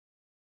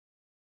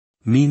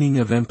Meaning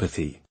of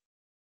empathy.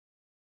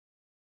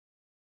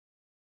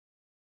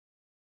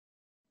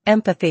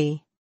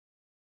 Empathy.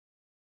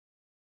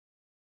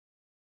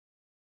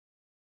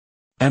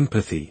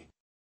 Empathy.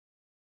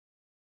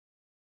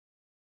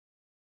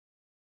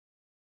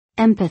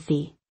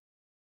 Empathy.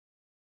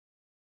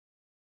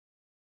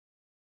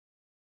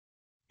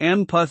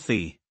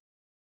 Empathy.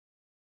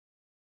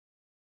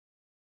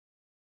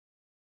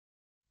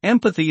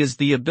 Empathy is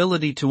the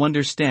ability to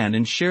understand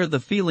and share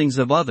the feelings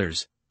of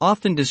others,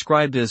 often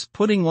described as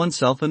putting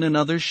oneself in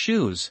another's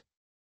shoes.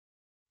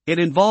 It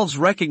involves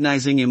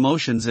recognizing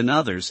emotions in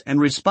others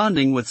and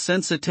responding with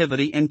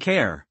sensitivity and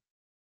care.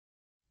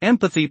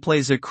 Empathy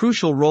plays a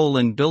crucial role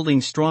in building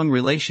strong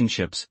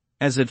relationships,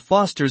 as it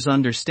fosters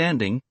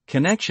understanding,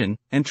 connection,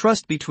 and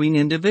trust between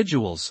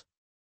individuals.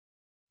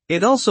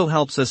 It also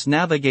helps us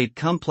navigate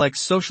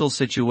complex social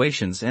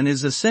situations and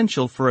is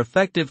essential for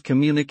effective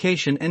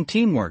communication and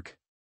teamwork.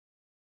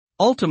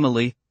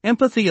 Ultimately,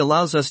 empathy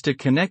allows us to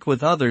connect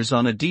with others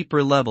on a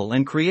deeper level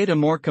and create a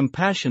more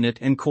compassionate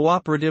and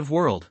cooperative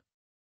world.